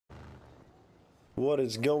What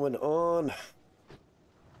is going on?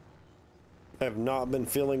 I have not been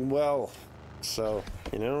feeling well, so,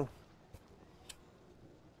 you know,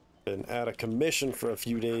 been out of commission for a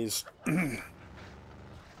few days.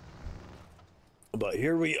 But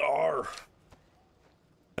here we are,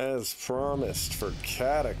 as promised, for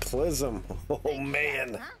Cataclysm. Oh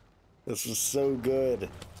man, this was so good.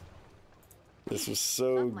 This was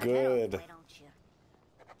so good.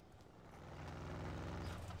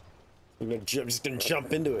 I'm just gonna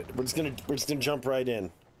jump into it. We're just gonna jump right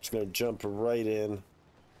in. Just gonna jump right in.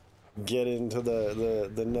 Get into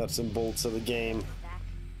the nuts and bolts of the game.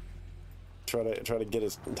 Try to get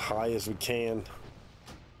as high as we can.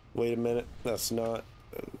 Wait a minute, that's not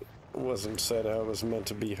wasn't said how it was meant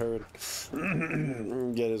to be heard.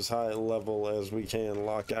 Get as high level as we can.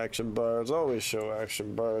 Lock action bars. Always show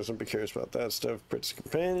action bars. Don't be curious about that stuff. Prince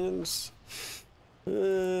companions. I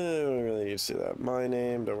don't really need to see that. My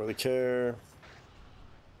name. Don't really care.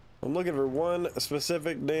 I'm looking for one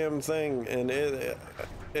specific damn thing, and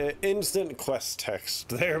instant quest text.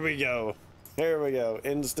 There we go. There we go.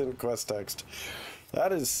 Instant quest text.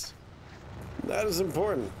 That is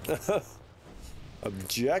important.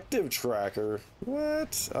 Objective tracker.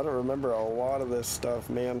 What? I don't remember a lot of this stuff,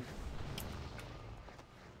 man.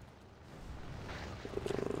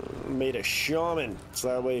 Made a shaman, so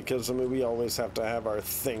that way, because I mean we always have to have our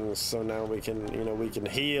things, so now we can, you know, we can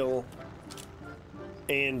heal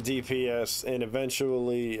and DPS, and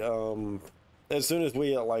eventually as soon as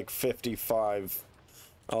we at like 55,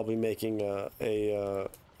 I'll be making a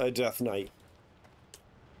death knight.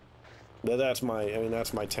 But that's my, I mean,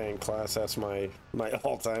 that's my tank class. That's my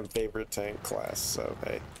all-time favorite tank class, so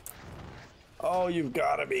hey. Oh, you've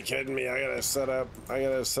got to be kidding me. I gotta set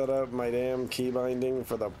up my damn key binding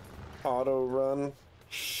for the auto run.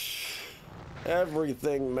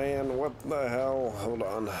 Everything, man. What the hell? Hold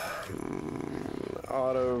on.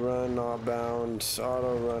 Auto run, not bound.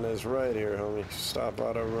 Auto run is right here, homie. Stop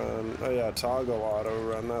auto run. Oh yeah, toggle auto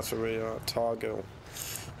run. That's where we are. Toggle.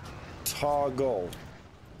 Toggle.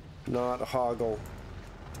 Not hoggle.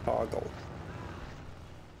 Toggle.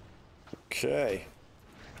 Okay.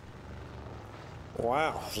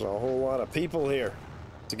 Wow, there's a whole lot of people here.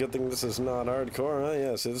 It's a good thing this is not hardcore, huh?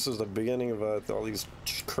 Yeah, so this is the beginning of all these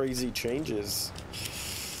crazy changes.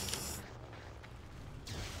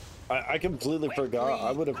 I completely forgot.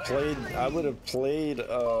 I would have played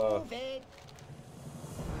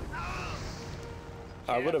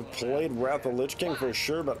Wrath of Lich King for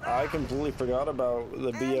sure, but I completely forgot about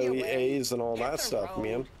the BOEAs and all that stuff,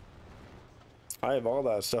 man. I have all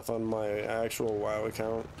that stuff on my actual WoW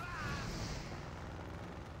account.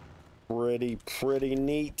 Pretty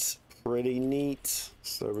neat. Pretty neat.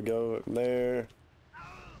 So there we go up there.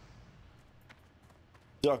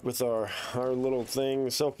 Stuck with our little thing.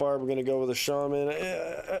 So far we're gonna go with a shaman.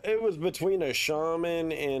 It was between a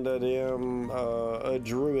shaman and a damn a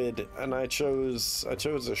druid, and I chose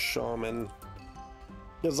a shaman.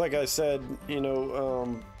 Because like I said, you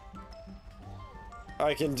know,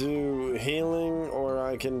 I can do healing or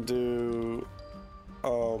I can do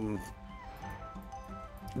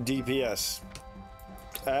DPS.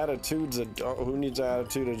 Attitudes, who needs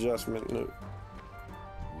attitude adjustment? No.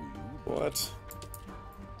 What?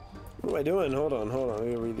 What am I doing? Hold on. I'm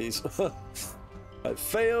gonna read these. I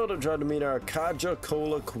failed. I tried to meet our Kaja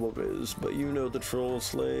Cola quotas, but you know the troll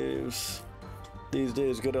slaves. These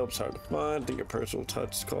days, good help's hard to find. I think a personal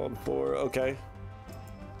touch is called for. Okay.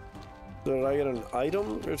 Did I get an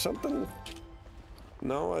item or something?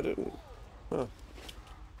 No, I didn't. Huh.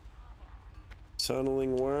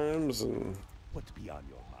 Tunneling worms and what's beyond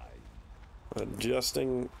your mind?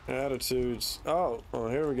 Adjusting attitudes. Oh,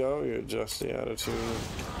 here we go. You adjust the attitude.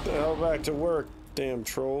 The hell, back to work, damn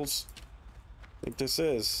trolls. I think this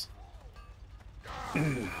is.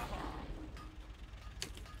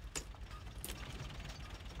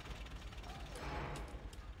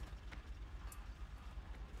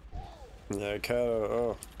 Yeah, Cata.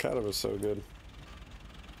 Oh, Cata was so good.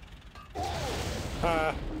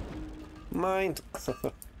 Ha! Mind.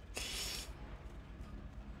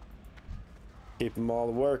 Keep them all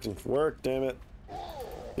working. Work, damn it.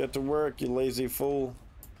 Get to work, you lazy fool.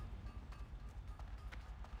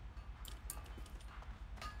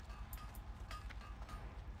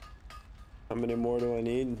 How many more do I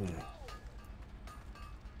need?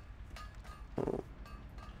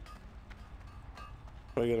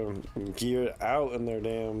 I get them geared out in their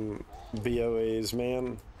damn BOAs,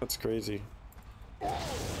 man. That's crazy.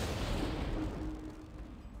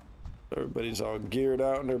 Everybody's all geared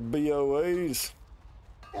out in their BOAs.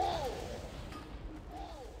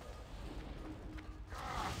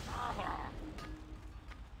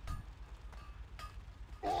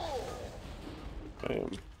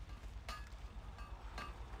 Damn.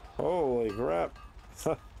 Holy crap.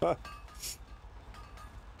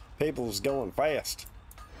 People's going fast.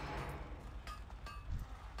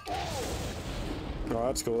 Oh,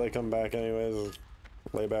 that's cool. They come back anyways.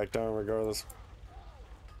 Lay back down regardless.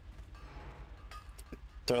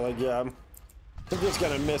 They're like, yeah, I'm just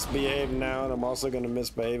gonna misbehave now, and I'm also gonna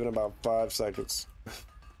misbehave in about 5 seconds.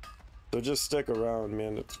 So just stick around,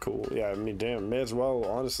 man. It's cool. Yeah, I mean, damn, may as well,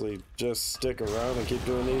 honestly, just stick around and keep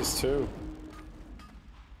doing these too.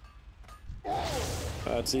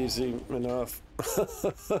 That's easy enough.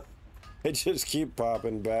 It just keep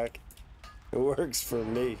popping back. It works for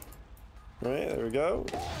me. Right, there we go.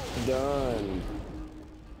 Done.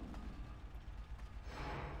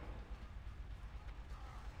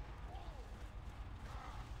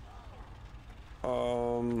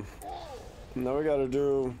 Now we gotta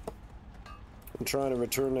do... I'm trying to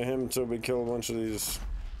return to him until we kill a bunch of these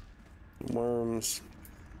worms.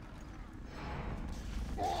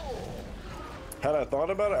 Had I thought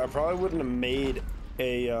about it, I probably wouldn't have made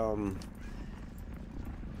a,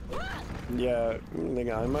 yeah,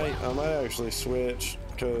 I might actually switch,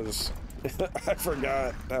 because I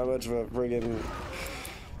forgot how much of a friggin'...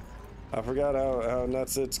 I forgot how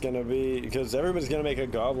nuts it's gonna be, because everybody's gonna make a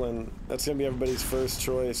goblin. That's gonna be everybody's first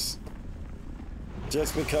choice.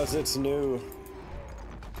 Just because it's new.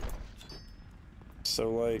 So,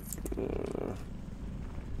 like...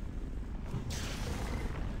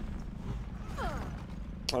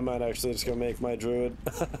 I might actually just go make my druid.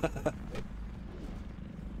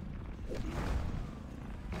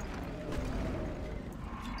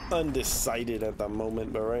 Undecided at the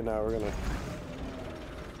moment, but right now we're gonna...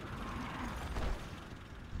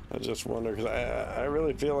 I just wonder, because I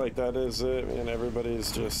really feel like that is it, and everybody's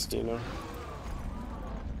just, you know...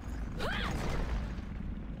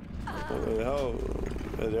 What the hell?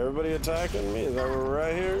 Is everybody attacking me? Is that we're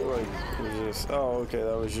right here? Like, just... Oh, okay,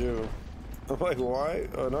 that was you. I'm like, why?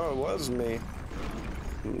 Oh, no, it was me.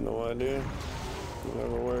 No idea.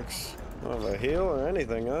 Whatever works. I don't have a heal or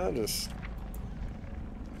anything, huh?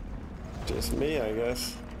 Just me, I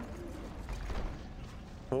guess.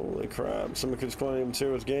 Holy crap. Some increased quantity of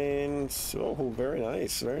materials gained. Oh, very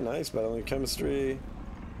nice. Very nice. Battling chemistry.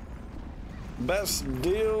 Best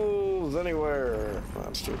deals anywhere.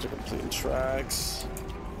 Monsters to complete tracks.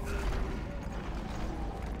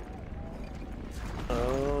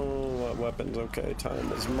 Oh, what weapons? Okay,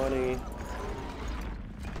 time is money.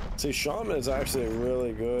 See, Shaman is actually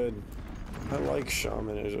really good. I like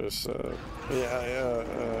Shaman. It's just,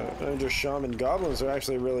 just Shaman goblins are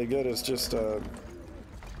actually really good. It's just, I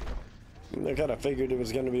kind of figured it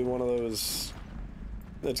was going to be one of those.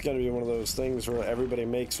 It's going to be one of those things where everybody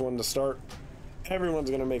makes one to start. Everyone's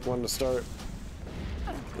going to make one to start.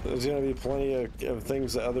 There's going to be plenty of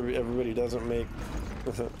things that everybody doesn't make.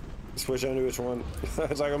 Just wish I knew which one.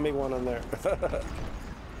 It's like I'll make one on there. Need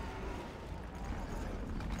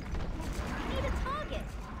a target.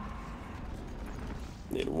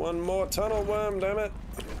 Need one more tunnel worm, damn it.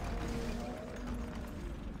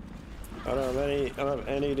 I don't have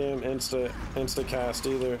any damn insta cast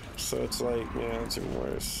either, so it's like, yeah, it's even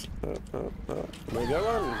worse. We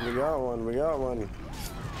got one.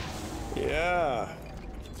 Yeah.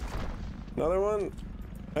 Another one?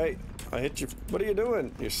 Hey, I hit you. What are you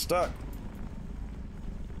doing? You're stuck.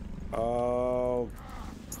 Oh,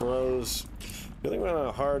 bros. You think we're on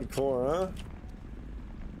a hardcore, huh?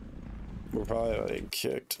 We're probably gonna get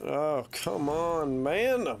kicked. Oh, come on,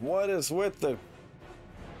 man. What is with the...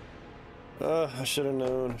 I should have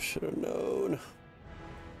known.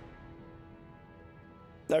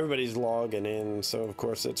 Everybody's logging in, so of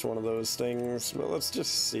course it's one of those things. But let's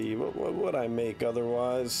just see. What would I make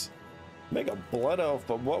otherwise? Make a blood elf,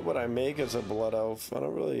 but what would I make as a blood elf? I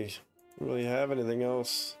don't really have anything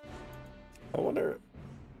else. I wonder...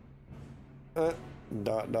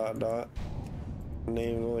 dot.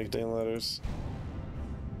 Name like 10 letters.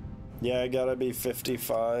 Yeah, I gotta be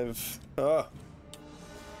 55. Ugh.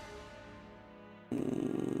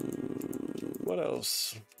 What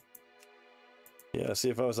else? Yeah, see,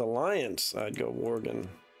 if I was Alliance, I'd go Worgen.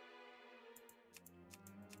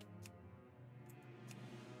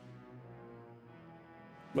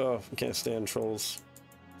 Oh, can't stand trolls.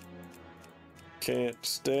 Can't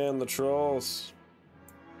stand the trolls.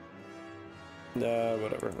 Nah,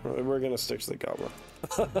 whatever. We're gonna stick to the goblin.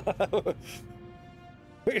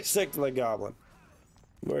 We're gonna stick to the goblin.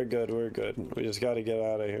 We're good. We just gotta get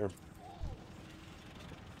out of here.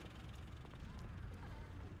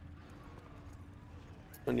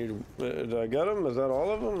 I need... did I get them? Is that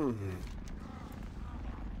all of them?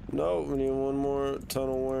 No, we need one more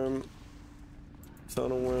tunnel worm.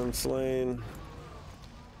 Tunnel worm slain.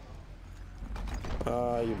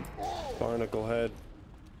 Ah, you barnacle head.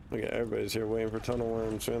 Okay, everybody's here waiting for tunnel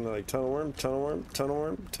worms, man. They're like, tunnel worm, tunnel worm, tunnel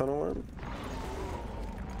worm, tunnel worm.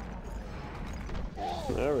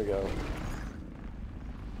 There we go.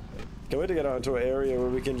 Can't wait to get out into an area where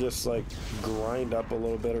we can just, like, grind up a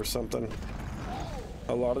little bit or something.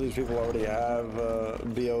 A lot of these people already have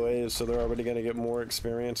BOAs, so they're already going to get more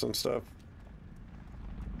experience and stuff.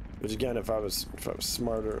 Which again, if I was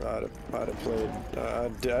smarter, I'd have played. I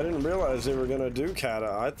didn't realize they were gonna do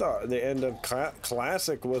Cata. I thought the end of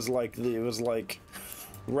Classic was like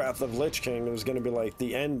Wrath of Lich King. It was gonna be like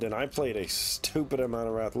the end, and I played a stupid amount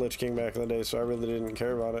of Wrath of Lich King back in the day, so I really didn't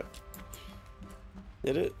care about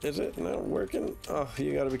it. Is it not working? Oh,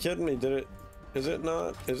 you gotta be kidding me! Did it? Is it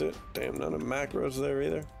not? Is it? Damn, none of macros there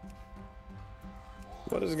either.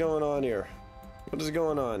 What is going on here? What is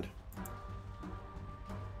going on?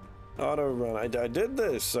 Auto run. I did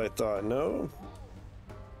this, I thought. No?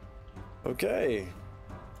 Okay.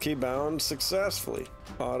 Key bound successfully.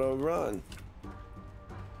 Auto run.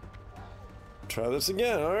 Try this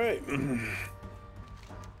again. Alright.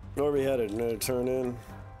 Where are we headed? Gonna turn in.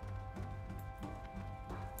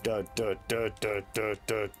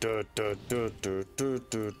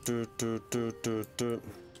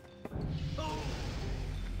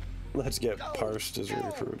 Let's get parsed as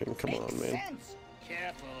recruiting. Come on, man.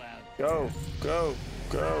 Careful out. Go, go,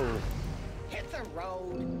 go. Hit the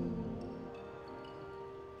road.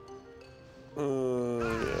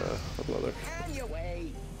 Yeah, brother. On your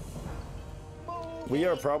way. We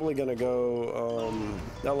are probably gonna go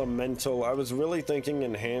elemental. I was really thinking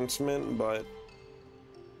enhancement, but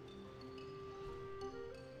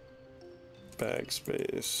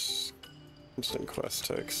backspace, instant quest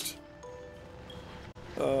text.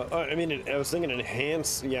 I mean, I was thinking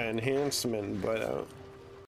enhance, yeah, enhancement, but